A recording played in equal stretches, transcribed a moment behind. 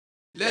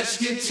Let's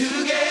get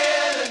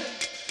together,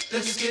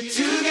 let's get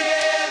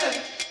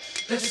together,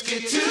 let's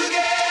get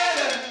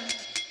together,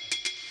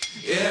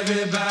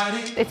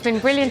 everybody. It's been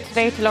brilliant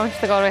today to launch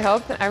the Galway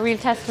Hub, a real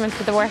testament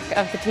to the work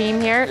of the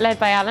team here, led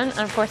by Alan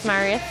and of course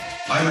Marius.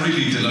 I'm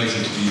really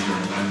delighted to be here.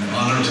 I'm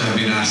honoured to have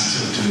been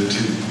asked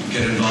to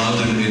get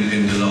involved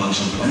in the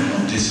launch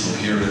of this hub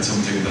here. It's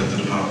something that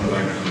the Department of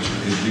Agriculture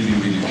is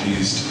really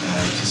pleased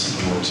to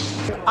support.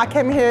 I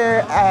came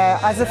here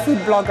as a food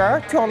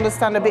blogger to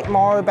understand a bit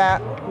more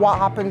about what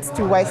happens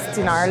to waste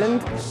in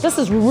Ireland. This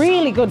is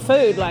really good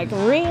food, like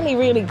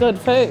really good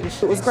food.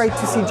 It was great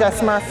to see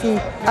Jess Murphy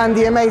and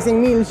the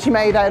amazing meals she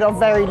made out of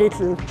very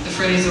little. The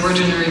phrase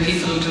ordinary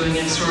people doing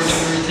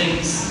extraordinary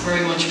things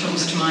very much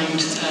comes to mind,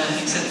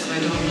 except that I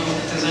don't know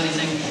if there's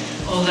anything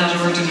all that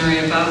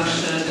ordinary about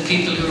the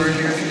people who are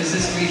here, because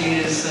this really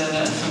is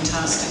a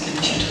fantastic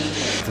initiative.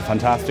 It's a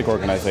fantastic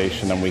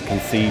organisation, and we can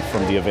see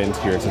from the event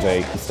here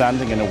today,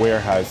 standing in a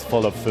warehouse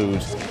full of food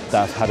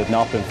that, had it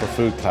not been for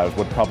FoodCloud,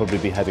 would probably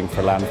be heading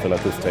for landfill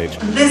at this stage.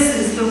 And this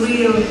is the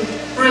real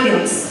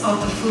brilliance of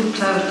the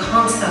FoodCloud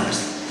concept,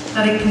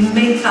 that it can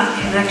make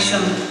that connection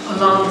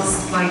along the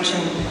supply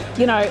chain.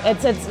 You know,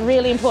 it's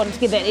really important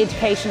to get that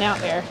education out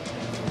there.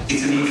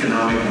 It's an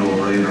economic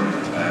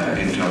no-brainer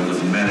in terms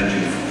of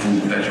managing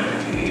food better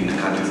in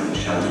the context of the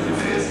challenges we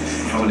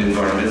face. From an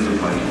environmental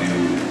point of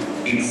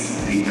view,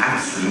 it's the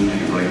absolutely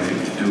right thing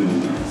to do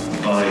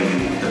by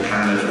the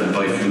planet and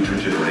by future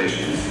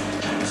generations.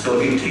 So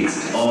it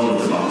ticks all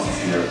of the boxes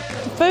here.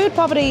 Food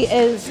poverty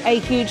is a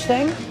huge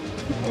thing.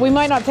 We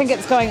might not think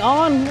it's going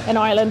on in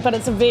Ireland, but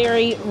it's a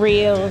very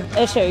real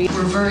issue.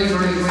 We're very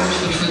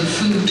grateful for the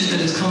food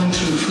that is coming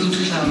through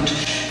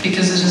FoodCloud,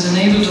 because it has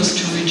enabled us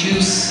to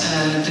reduce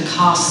the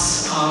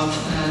costs of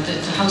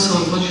the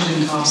household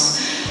budgeting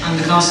costs and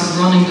the cost of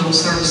running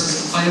those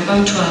services by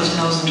about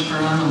 12,000 per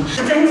annum.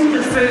 The thing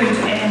with food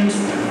and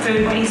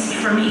food waste,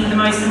 for me, the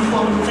most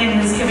important thing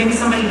is giving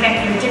somebody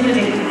back their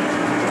dignity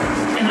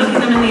and looking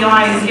them in the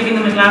eyes, giving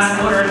them a glass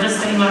of water and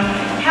just saying, like,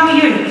 how are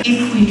you?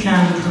 If we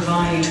can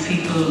provide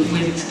people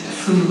with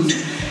food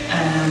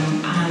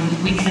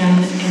and we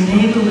can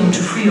enable them to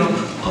free up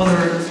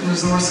other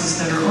resources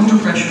that are under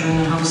pressure in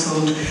a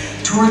household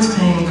towards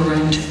paying the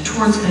rent,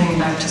 towards paying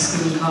back to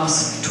school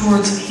costs,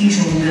 towards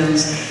heating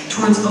bills,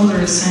 towards other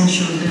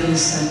essential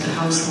bills that the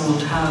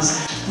household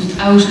has,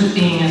 without it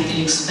being at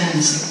the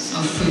expense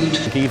of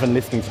food. Even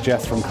listening to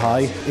Jess from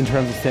Kai, in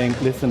terms of saying,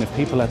 listen, if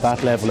people at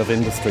that level of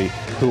industry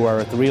who are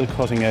at the real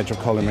cutting edge of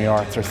culinary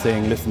arts are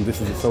saying, listen,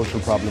 this is a social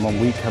problem and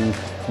we can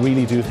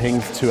really do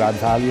things to add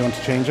value and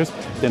to change it,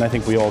 then I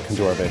think we all can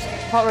do our bit.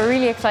 What we're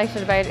really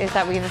excited about is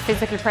that we have a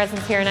physical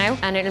presence here now,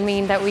 and it'll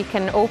mean that we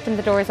can open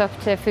the doors up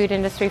to food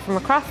industry from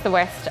across the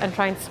West and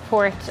try and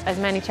support as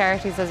many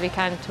charities as we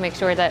can to make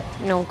sure that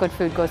no good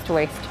food goes to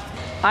waste.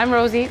 I'm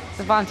Rosie,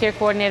 the volunteer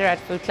coordinator at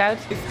FoodCloud.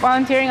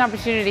 Volunteering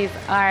opportunities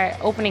are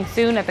opening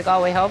soon at the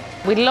Galway Hub.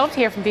 We'd love to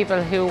hear from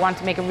people who want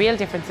to make a real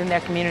difference in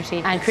their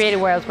community and create a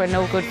world where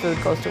no good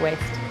food goes to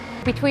waste.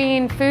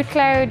 Between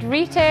FoodCloud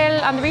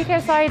retail, on the retail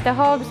side, the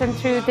hubs, and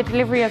through the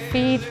delivery of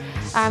feed,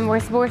 we're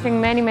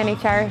supporting many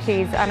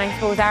charities, and I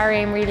suppose our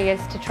aim really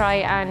is to try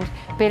and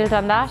build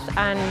on that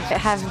and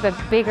have a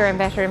bigger and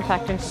better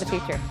impact into the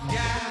future.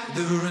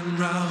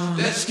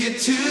 Let's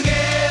get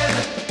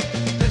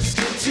together.